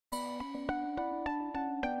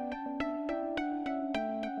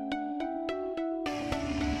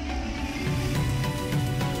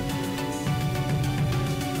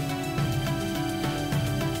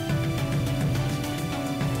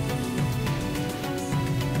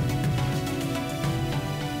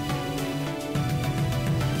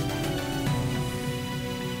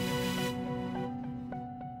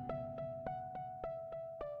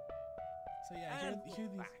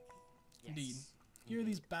Indeed. Here are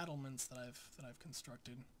these battlements that I've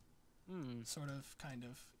constructed. Sort of, kind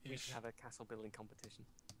of. We should have a castle building competition.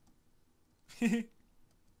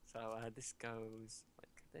 So this goes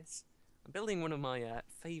like this. I'm building one of my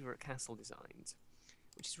favourite castle designs,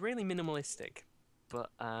 which is really minimalistic, but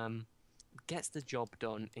gets the job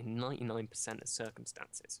done in 99% of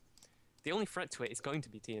circumstances. The only threat to it is going to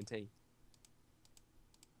be TNT.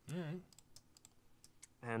 Alright.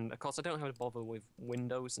 And of course I don't have to bother with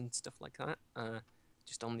windows and stuff like that,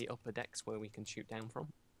 just on the upper decks where we can shoot down from.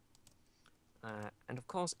 And of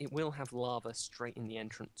course it will have lava straight in the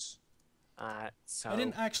entrance. So I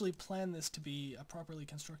didn't actually plan this to be a properly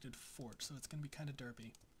constructed fort, so it's going to be kind of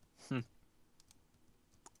derpy.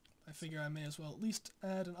 I figure I may as well at least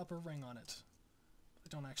add an upper ring on it. I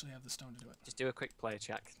don't actually have the stone to do it. Just do a quick player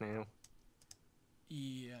check now.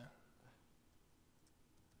 Yeah.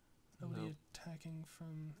 Nobody attacking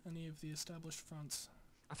from any of the established fronts.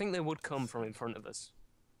 I think they would come from in front of us,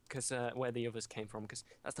 because where the others came from, because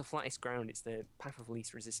that's the flattest ground. It's the path of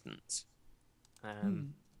least resistance. Yeah,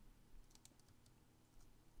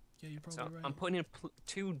 you're probably So right. I'm putting a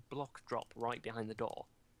 2-block drop right behind the door,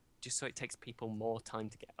 just so it takes people more time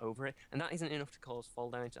to get over it. And that isn't enough to cause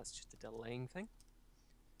fall damage, that's just a delaying thing.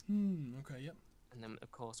 Okay, yep. And then,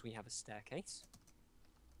 of course, we have a staircase.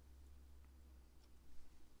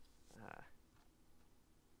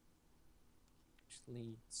 Which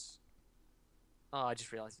leads... Oh, I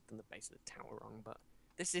just realised I've done the base of the tower wrong, but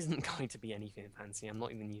this isn't going to be anything fancy. I'm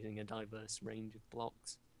not even using a diverse range of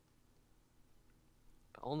blocks.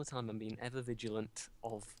 But all the time I'm being ever vigilant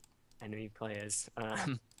of enemy players.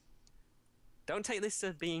 Don't take this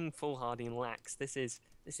as being foolhardy and lax. This is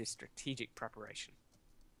strategic preparation.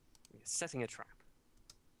 We're setting a trap.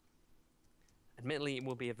 Admittedly, it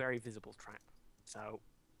will be a very visible trap, so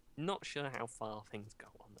not sure how far things go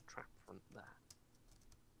on the trap front there.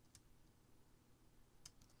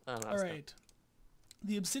 Alright.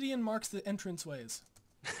 The obsidian marks the entranceways.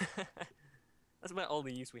 That's about all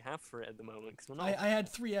the use we have for it at the moment. Cause we're not... I had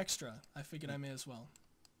 3 extra. I figured I may as well.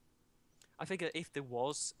 I figure if there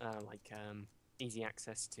was easy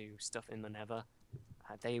access to stuff in the Nether,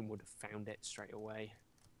 they would have found it straight away.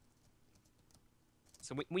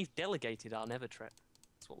 So we've delegated our Nether trip.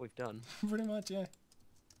 That's what we've done. Pretty much, yeah.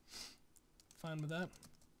 Fine with that.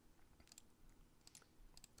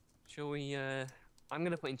 Shall we? I'm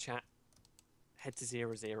gonna put in chat. Head to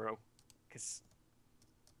 0-0, because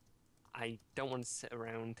I don't want to sit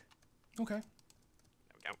around. Okay. There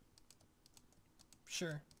we go.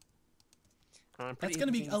 Sure. That's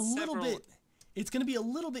gonna be a little bit. It's gonna be a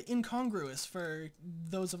little bit incongruous for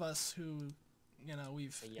those of us who, you know,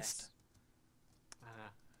 we've. Yes.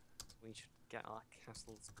 We should get our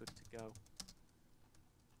castles good to go.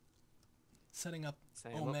 Setting up.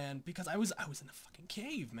 Oh man, because I was in a fucking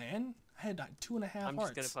cave, man. I had 2.5 hearts. I'm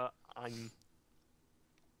just gonna put I'm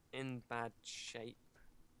in bad shape,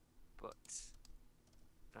 but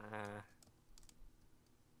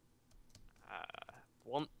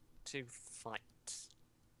want to fight.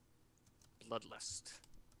 Bloodlust.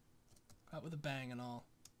 Out with a bang and all.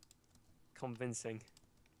 Convincing.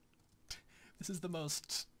 This is the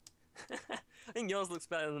most. I think yours looks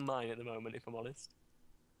better than mine at the moment, if I'm honest.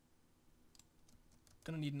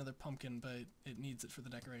 Gonna need another pumpkin, but it needs it for the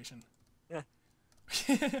decoration. Yeah.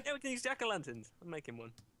 Yeah, we can use jack-o'-lanterns. I'm making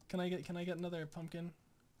one. Can I get another pumpkin?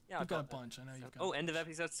 Yeah, I've got a bunch. I know you've got. Oh, end of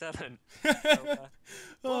episode 7.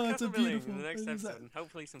 Oh, it's a beautiful. In the next episode, and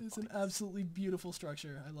hopefully some. It's an absolutely beautiful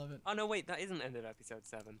structure. I love it. Oh no, wait, that isn't end of episode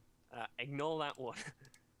 7. Ignore that one.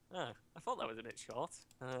 I thought that was a bit short.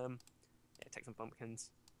 Yeah, take some pumpkins.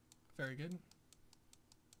 Very good.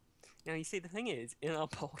 Now you see, the thing is, in our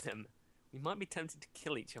boredom, we might be tempted to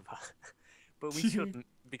kill each other, but we shouldn't,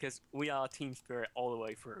 because we are team spirit all the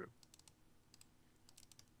way through.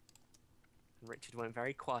 And Rhychird went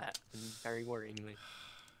very quiet and very worryingly.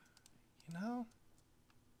 You know?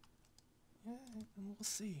 Yeah, we'll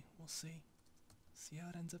see. We'll see. See how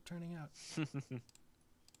it ends up turning out.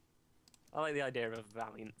 I like the idea of a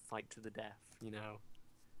valiant fight to the death, you know,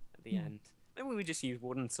 at the end. Maybe we just use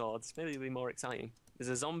wooden swords. Maybe it'll be more exciting. There's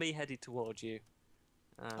a zombie headed towards you.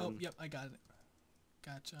 Oh, yep, I got it.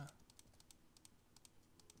 Gotcha.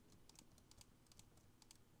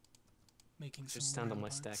 Making some just stand on my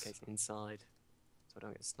ramparts. staircase inside, so I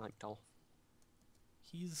don't get sniped off.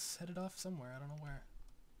 He's headed off somewhere. I don't know where.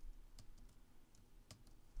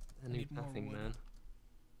 I need nothing, man.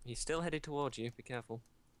 He's still headed towards you. Be careful.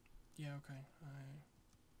 Yeah, okay.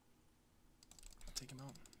 I'll take him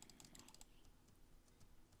out.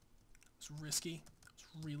 It's risky. It's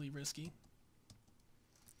really risky.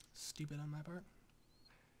 Stupid on my part.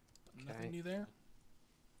 But nothing new there.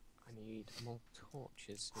 I need more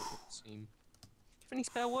torches, it would seem. Do you have any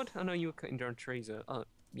spare wood? I know you were cutting down trees. Oh,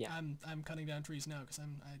 yeah. I'm cutting down trees now because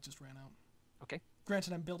I just ran out. Okay.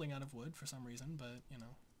 Granted, I'm building out of wood for some reason, but you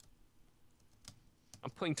know.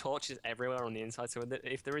 I'm putting torches everywhere on the inside, so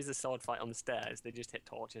if there is a sword fight on the stairs, they just hit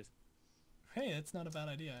torches. Hey, that's not a bad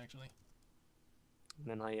idea, actually. And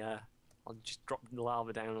then I'll just drop the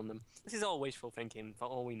lava down on them. This is all wishful thinking. For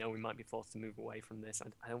all we know, we might be forced to move away from this.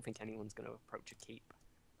 I don't think anyone's going to approach a keep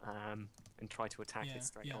and try to attack it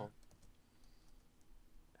straight on.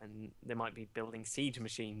 And they might be building siege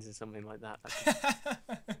machines or something like that.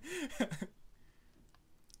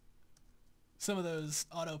 Some of those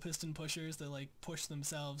auto piston pushers that like push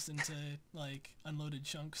themselves into like unloaded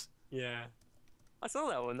chunks. Yeah. I saw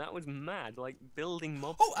that one. That was mad. Like building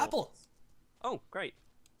mob. Oh, apple! Oh, great.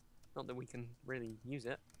 Not that we can really use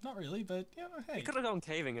it. Not really, but yeah, hey. We could have gone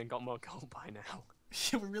caving and got more gold by now.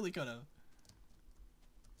 Yeah, we really could have.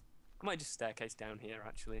 I might just staircase down here,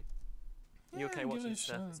 actually. Yeah, You okay watching the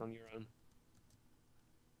shot. surface on your own?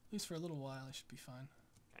 At least for a little while, I should be fine.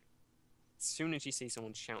 Okay. As soon as you see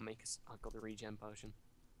someone shout, I've got the regen potion.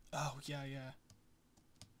 Oh, yeah, yeah.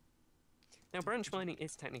 Now, branch mining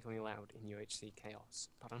is technically allowed in UHC Chaos,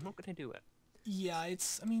 but I'm not going to do it. Yeah,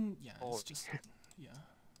 it's just, yeah.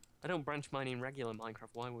 I don't branch mine in regular Minecraft.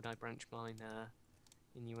 Why would I branch mine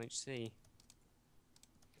in UHC?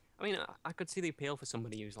 I mean, I could see the appeal for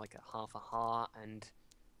somebody who's like a half a heart and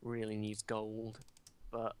really needs gold,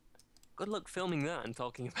 but good luck filming that and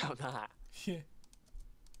talking about that. Yeah.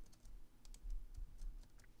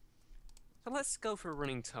 So let's go for a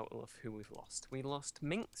running total of who we've lost. We lost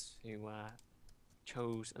Minx, who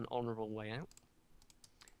chose an honourable way out.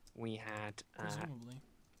 We had Presumably.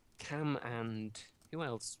 Cam and who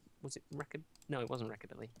else? Was it Rhychird? No, it wasn't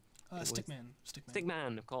Rhychird. Stickman.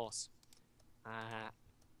 Stickman, of course.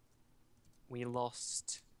 We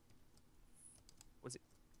lost. Was it?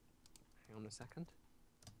 Hang on a second.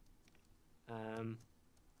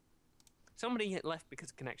 Somebody had left because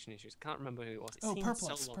of connection issues. Can't remember who it was. It seemed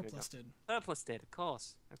Purpless. so long ago. Purpless did. Purpless did, of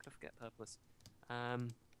course. How could I forget Purpless?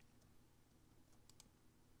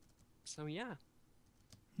 So yeah.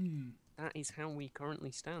 That is how we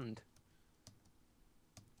currently stand.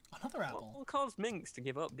 Another apple. What caused Minx to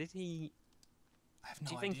give up? Did he? I have no idea.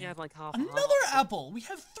 Do you think he had like half? Another apple. We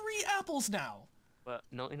have 3 apples now. But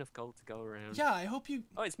not enough gold to go around. Yeah, I hope you.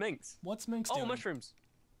 Oh, it's Minx. What's Minx doing? Oh, mushrooms.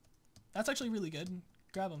 That's actually really good.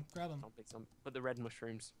 Grab them. Grab them. But the red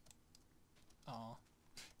mushrooms. Aw.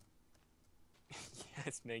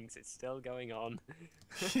 Yes, Minx. It's still going on.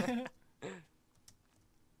 I don't have any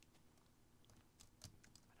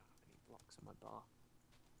blocks on my bar.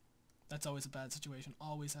 That's always a bad situation.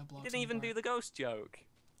 Always have blocks. He didn't even do the ghost joke.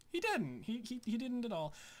 He didn't. He didn't at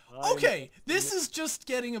all. Okay, this is just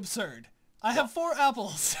getting absurd. I have 4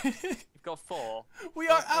 apples. You've got 4. We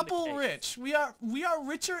are apple rich. We are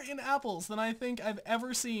richer in apples than I think I've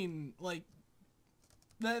ever seen. Like,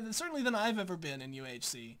 certainly than I've ever been in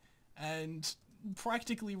UHC, and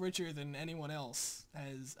practically richer than anyone else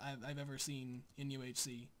I've ever seen in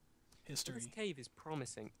UHC history. This cave is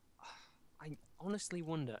promising. I honestly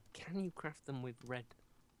wonder, can you craft them with red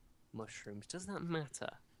mushrooms? Does that matter?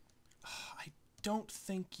 I don't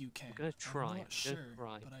think you can. I'm gonna try. I'm not sure,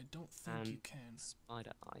 try. but I don't think you can.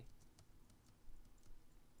 Spider eye.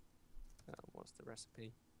 What's the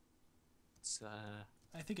recipe? It's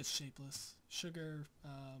I think it's shapeless. Sugar.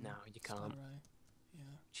 No, you can't. Spider eye.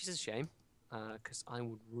 Yeah. Which is a shame, because I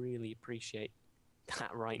would really appreciate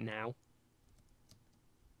that right now.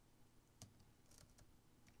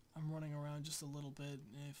 I'm running around just a little bit,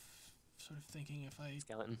 sort of thinking if I...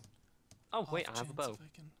 Skeleton. Oh, wait, I have a bow.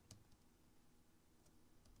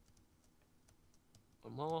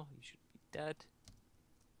 One more, you should be dead.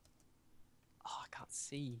 Oh, I can't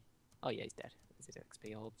see. Oh, yeah, he's dead. There's his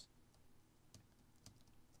XP orbs.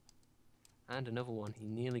 And another one. He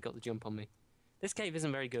nearly got the jump on me. This cave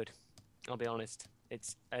isn't very good, I'll be honest.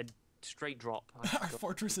 It's a straight drop. Our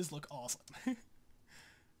fortresses look awesome.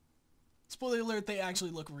 Spoiler alert, they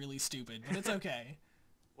actually look really stupid, but it's okay.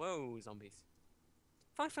 Whoa, zombies.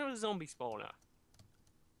 If I found a zombie spawner,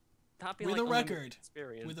 that'd be with like a record.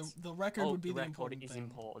 Experience. With the record would be the important thing.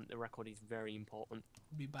 Important. The record is very important.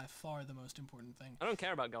 Would be by far the most important thing. I don't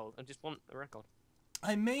care about gold. I just want a record.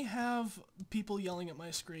 I may have people yelling at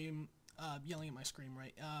my screen, yelling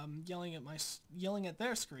at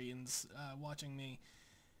their screens, watching me.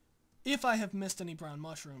 If I have missed any brown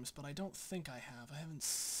mushrooms, but I don't think I have. I haven't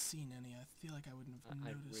seen any. I feel like I wouldn't have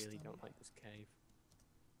noticed I really them. don't like this cave.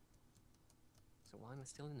 So why am I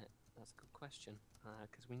still in it? That's a good question.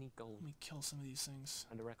 Because we need gold. Let me kill some of these things.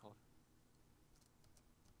 And a record.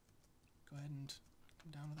 Go ahead and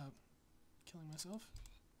come down without killing myself.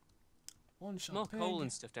 One shot More pig. coal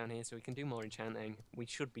and stuff down here, so we can do more enchanting. We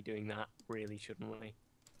should be doing that, really, shouldn't we?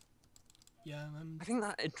 Yeah, I think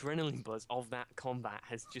that adrenaline buzz of that combat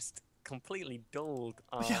has just completely dulled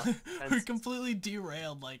our yeah, we're senses. completely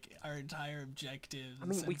derailed like our entire objective. I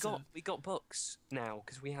mean, we got books now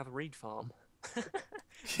because we have a reed farm.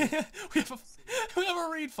 we have a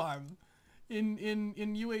reed farm in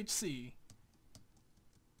UHC.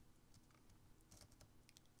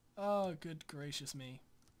 Oh, good gracious me.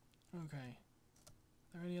 Okay.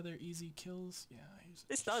 Are there any other easy kills? Yeah.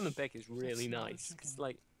 This diamond pick is really That's nice. It's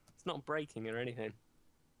like it's not breaking or anything.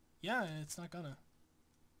 Yeah, it's not gonna.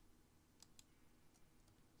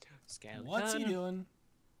 Skeleton. What's he doing?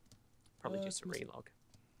 Probably just a relog.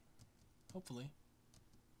 Hopefully.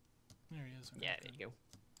 There he is. Okay, Yeah, good. there you go.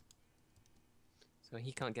 So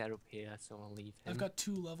he can't get up here, so I'll leave him. I've got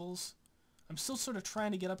 2 levels. I'm still sort of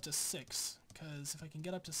trying to get up to 6, because if I can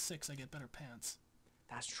get up to 6, I get better pants.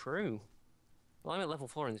 That's true. Well, I'm at level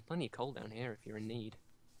 4 and there's plenty of coal down here if you're in need.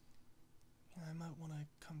 Yeah, I might want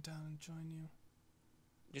to come down and join you.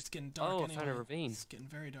 Just It's getting dark I anyway. found a ravine. It's getting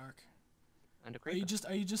very dark. And a Are you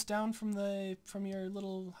creeper. just down from your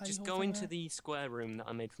little hidey Just hole go thing into there? the square room that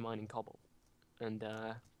I made for mining cobble. And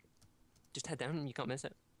just head down and you can't miss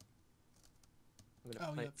it. I'm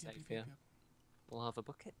gonna play it safe here. Lava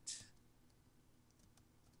bucket.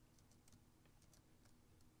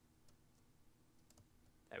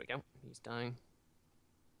 There we go. He's dying.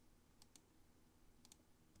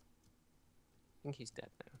 I think he's dead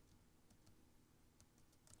now.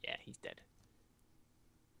 Yeah, he's dead.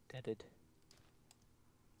 Deaded.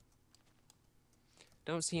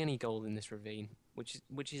 Don't see any gold in this ravine,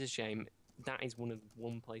 which is a shame. That is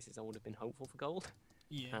one places I would have been hopeful for gold.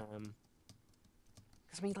 Yeah.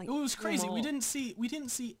 Cause I mean, like, It was crazy. more. We didn't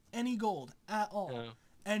see any gold at all. No.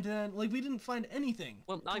 And then like we didn't find anything.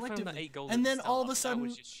 Well, I found that collectively. 8 gold. And at the then all of a start. sudden, that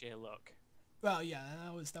was just sheer luck. well, yeah,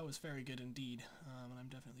 that was very good indeed. And I'm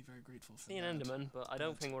definitely very grateful for See an that. Enderman, but I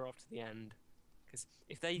don't think we're off to the end. Because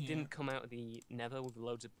if they didn't come out of the Nether with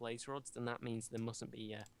loads of blaze rods, then that means there mustn't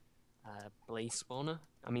be a blaze spawner.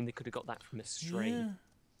 I mean, they could have got that from a stray Yeah.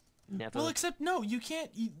 Nether. Well, except no, you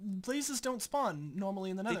can't. Blazes don't spawn normally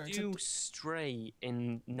in the Nether. They do except, stray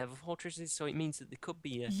in Nether fortresses, so it means that there could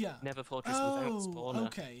be a yeah. Nether fortress without spawner.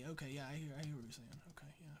 Okay, yeah, I hear what you're saying. Okay,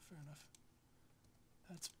 yeah, fair enough.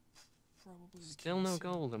 That's probably the Still case, no yeah.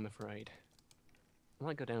 gold, I'm afraid. I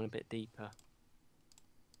might go down a bit deeper.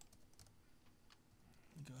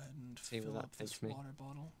 Go ahead and See where fill that up this takes me. water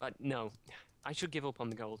bottle. But no, I should give up on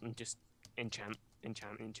the gold and just enchant.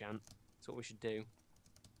 That's what we should do.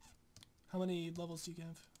 How many levels do you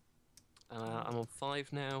have? I'm on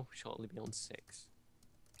 5 now, shortly be on 6.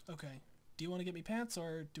 Okay. Do you want to get me pants,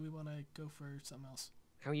 or do we want to go for something else?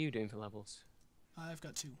 How are you doing for levels? I've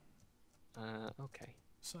got 2, Okay.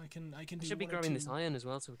 so I can do. I should be 1 or grabbing 2. this iron as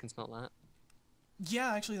well so we can smelt that.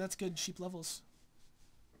 Yeah, actually, that's good. Sheep levels.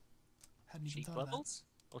 Hadn't even Sheep thought of levels?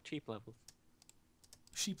 Or cheap levels?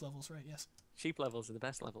 that. Sheep levels, right? Yes. Sheep levels are the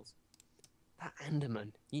best levels. That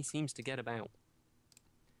Enderman, he seems to get about.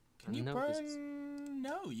 Can you burn?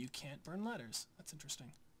 No, you can't burn letters. That's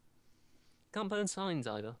interesting. Can't burn signs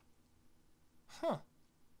either. Huh.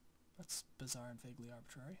 That's bizarre and vaguely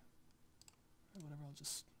arbitrary. Whatever, I'll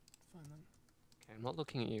just find them. Okay, I'm not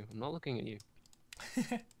looking at you. I'm not looking at you.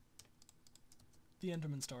 The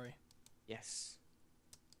Enderman story. Yes.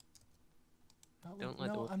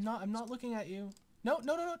 No, I'm not looking at you. No,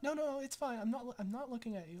 it's fine. I'm not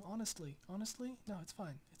looking at you. Honestly, no, it's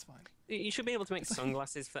fine. It's fine. You should be able to make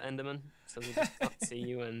sunglasses for Enderman, so they just can't see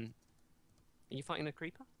you. And are you fighting a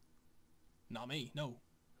creeper? Not me. No.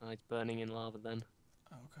 Oh, it's burning in lava then.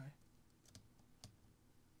 Oh, okay.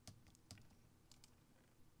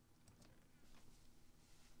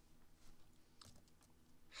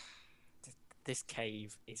 This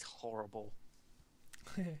cave is horrible.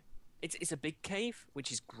 It's a big cave,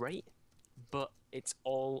 which is great, but it's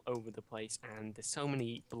all over the place, and there's so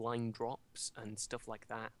many blind drops and stuff like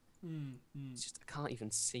that. It's just I can't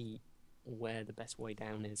even see where the best way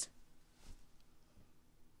down is.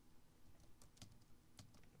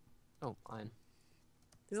 Oh, iron.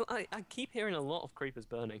 I keep hearing a lot of creepers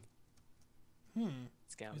burning. It's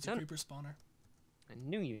a Skeleton. creeper spawner. I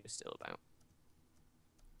knew you were still about.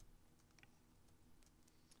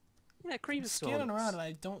 Yeah, creeper Scanning spawners. around and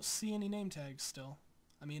I don't see any name tags still.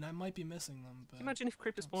 I mean, I might be missing them, but Imagine if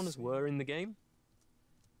creeper don't spawners see were in the game.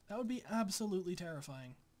 that would be absolutely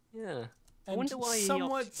terrifying. Yeah. I And wonder why he opted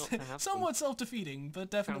not to have somewhat self-defeating, but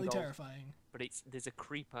definitely gold. terrifying. But there's a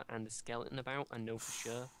creeper and a skeleton about, I know for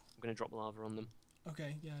sure. I'm gonna drop lava on them.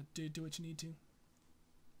 Okay, yeah, do what you need to.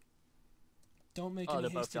 Don't make Oh, any they're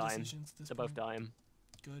both hasty dying. decisions at this They're point. both dying.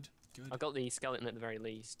 Good, good, I got the skeleton at the very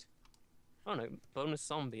least. Oh no, bonus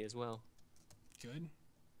zombie as well, good.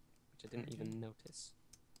 which I didn't even notice.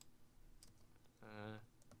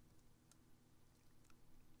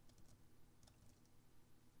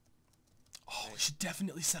 Oh, we should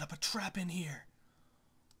definitely set up a trap in here.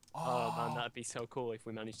 Oh man, that'd be so cool if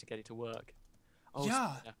we managed to get it to work. Oh,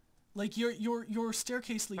 yeah, like your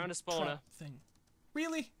staircase lead Found a spawner. trap thing.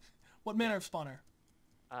 Really? What manner of spawner?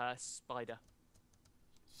 Spider.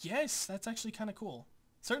 Yes, that's actually kind of cool.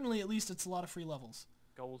 Certainly, at least it's a lot of free levels.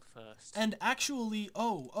 Gold first. And actually,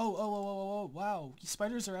 wow,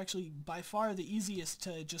 spiders are actually by far the easiest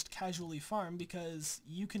to just casually farm because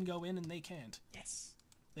you can go in and they can't. Yes.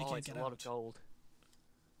 They can't it's get a lot out. of gold.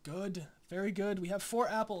 Good, very good. We have 4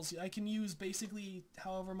 apples. I can use basically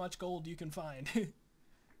however much gold you can find.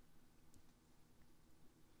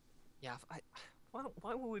 Yeah,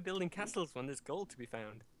 why were we building castles when there's gold to be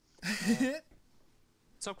found?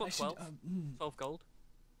 So I've got 12. 12 gold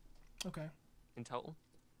Okay. in total.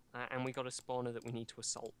 And we got a spawner that we need to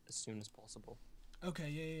assault as soon as possible. Okay,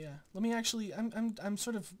 yeah. Let me actually, I'm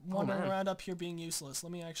sort of wandering around up here being useless.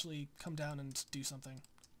 Let me actually come down and do something.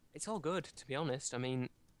 It's all good, to be honest. I mean,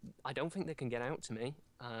 I don't think they can get out to me.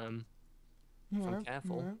 If I'm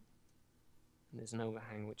careful. And there's an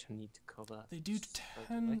overhang which I need to cover. They do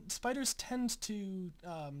spiders tend to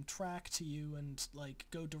track to you and like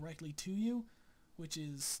go directly to you, which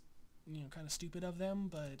is, you know, kind of stupid of them,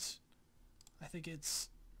 but I think it's,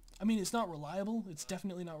 I mean, it's not reliable. It's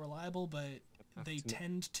definitely not reliable, but they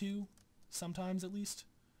tend to, sometimes at least.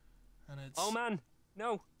 And it's... Oh man,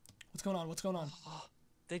 no. What's going on? What's going on? Oh,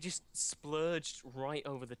 they just splurged right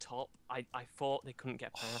over the top. I thought they couldn't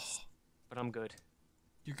get past, but I'm good.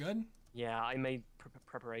 You're good? Yeah, I made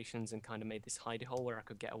preparations and kind of made this hidey hole where I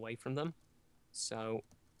could get away from them. So,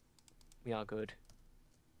 we are good.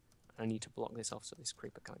 I need to block this off so this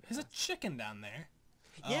creeper can't get There's a chicken down there.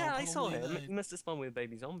 Yeah, Oh, I saw him. the- He must have spawned with a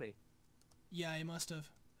baby zombie. Yeah, he must have.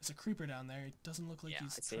 There's a creeper down there. It doesn't look like Yeah,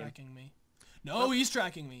 he's I see him. tracking me. No, he's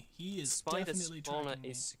tracking me. He is Spider definitely spawner tracking me.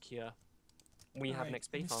 is secure. We have an Alright,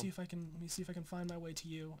 XP let me farm. see if I can. Let me see if I can find my way to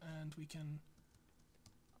you, and we can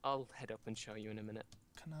I'll head up and show you in a minute.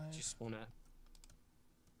 connive. Just wanna.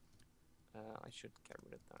 I should get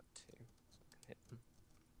rid of that too, so I can hit them.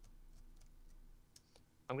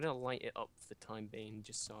 I'm gonna light it up for the time being,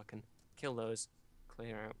 just so I can kill those,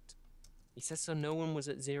 clear out. He says so. No one was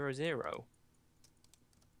at 0-0.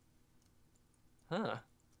 Huh.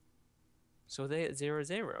 So are they at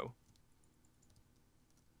 0-0?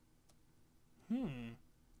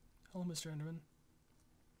 Hello, Mr. Enderman.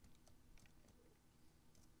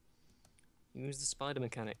 Use the spider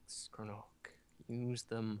mechanics, Chronok. Use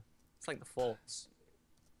them. It's like the Force.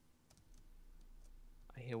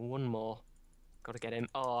 I hear one more. Gotta get him.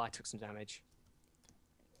 Oh, I took some damage.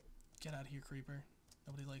 Get out of here, creeper.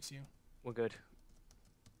 Nobody likes you. We're good.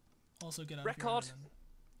 Also, get out Rhychird. of here, Enderman.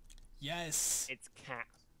 Yes. It's cat.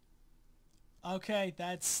 Okay,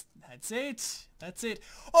 that's it. That's it.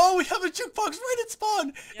 Oh, we have a jukebox right at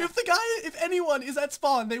spawn. Yeah. If anyone is at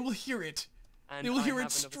spawn, they will hear it. And They will I hear have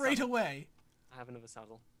it another straight saddle. away. I have another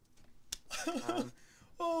saddle.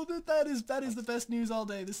 Oh, that is the best news all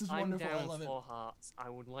day. This is I'm wonderful. down I love it. 4 hearts. I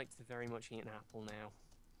would like to very much eat an apple now.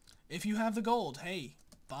 If you have the gold, hey,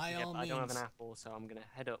 by Yeah, all but I means. don't have an apple, so I'm gonna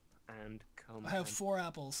head up and come. I have and- 4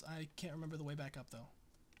 apples. I can't remember the way back up though.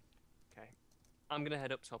 Okay. I'm gonna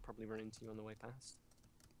head up, so I'll probably run into you on the way past.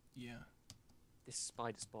 Yeah. This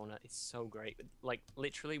spider spawner is so great. Like,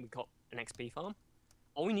 literally, we got an XP farm.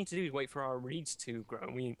 All we need to do is wait for our reeds to grow,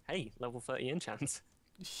 and hey, level 30 enchants.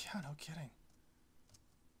 Yeah, no kidding.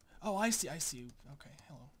 Oh, I see you. Okay,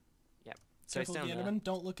 hello. Yep. So Careful it's with down the there. Enderman.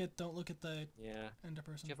 Don't look at the Yeah. ender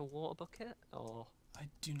Do person. you have a water bucket? Or I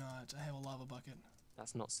do not. I have a lava bucket.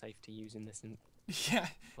 that's not safe to use in this in Yeah.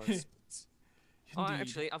 close space. Oh, Indeed.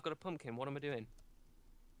 actually, I've got a pumpkin. What am I doing?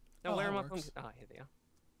 No, Oh, where that are my works. pumpkins? Ah, here they are.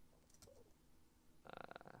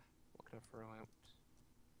 What can I throw out?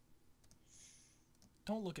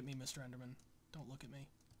 Don't look at me, Mr. Enderman. Don't look at me.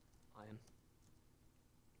 Iron.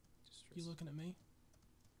 Just You looking at me?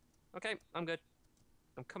 Okay, I'm good.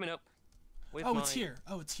 I'm coming up. With Oh, my... it's here.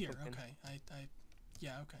 Oh, it's here. pumpkin. Okay.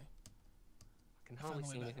 Yeah, okay. I can I hardly found the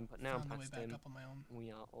way see back. anything, but now I'm Found the way past back him. up on my own. We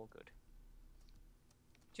are all good.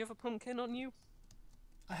 Do you have a pumpkin on you?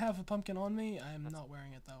 I have a pumpkin on me. I'm not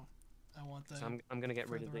wearing it though. I want the. So I'm gonna get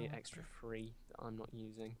rid of further the on. extra free that I'm not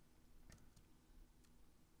using.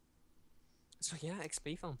 So yeah,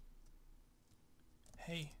 XP farm.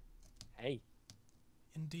 Hey, Hey.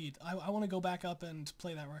 indeed. I want to go back up and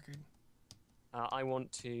play that record. I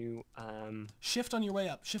want to shift on your way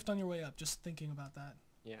up. Shift on your way up. Just thinking about that.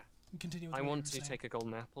 yeah. Continue with I what want you to were saying. take a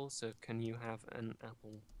golden apple, so can you have an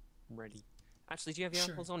apple ready? Actually, do you have your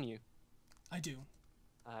Sure. apples on you? I do.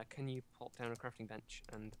 Can you pop down a crafting bench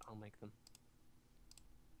and I'll make them?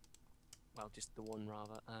 Well, just the one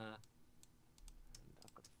rather. And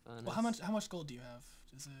I've got a furnace. Well, how much gold do you have?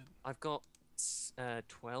 Is it? I've got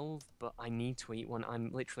 12, but I need to eat one.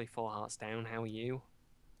 I'm literally 4 hearts down. How are you?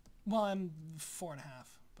 Well, I'm 4.5,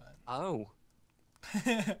 but. Oh.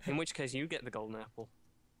 In which case, you get the golden apple.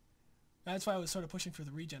 That's why I was sort of pushing for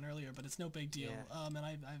the regen earlier, but it's no big deal. Yeah. And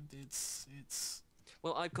it's.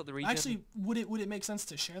 Well, I've got the regen. Actually, would it make sense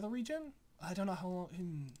to share the regen? I don't know how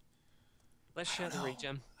long. Let's share the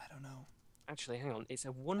regen. I don't know. Actually, hang on. It's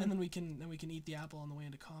a one. And then we can eat the apple on the way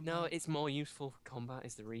into combat. No, it's more useful for combat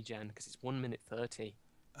is the regen because it's 1 minute 30.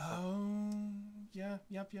 Oh, yeah.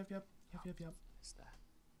 Yep. It's there.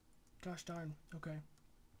 Gosh darn. Okay.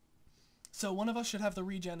 So one of us should have the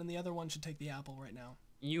regen, and the other one should take the apple right now.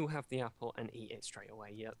 You have the apple and eat it straight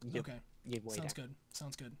away. Yep. Okay. Sounds good.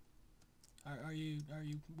 Sounds good. Are you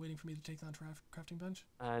waiting for me to take that crafting bench?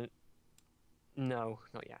 No,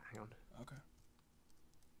 not yet. Hang on. Okay.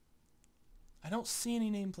 I don't see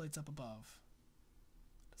any nameplates up above.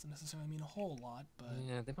 Doesn't necessarily mean a whole lot, but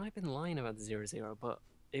Yeah, they might have been lying about the 0-0, but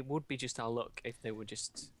it would be just our luck if they were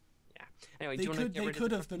just. Yeah. Anyway, do you want to get rid of the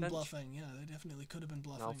could have crafting been bench? bluffing. Yeah, they definitely could have been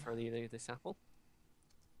bluffing. I'll throw you this apple.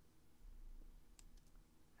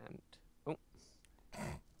 And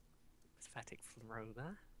pathetic throw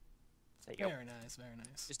there. There you go. Very nice, very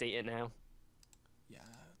nice. Just eat it now. Yeah,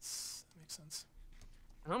 that makes sense.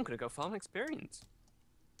 And I'm gonna go farm experience.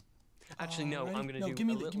 Actually, no. Alrighty. I'm gonna no, do. give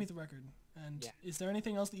me a little... give me the record. And Yeah. is there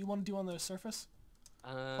anything else that you want to do on the surface?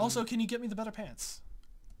 Um, Also, can you get me the better pants?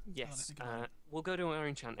 yes. think about it. We'll go to our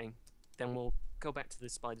enchanting. Then we'll go back to the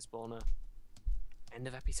spider spawner. End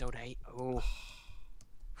of episode 8. Oh.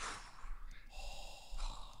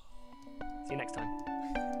 See you next time.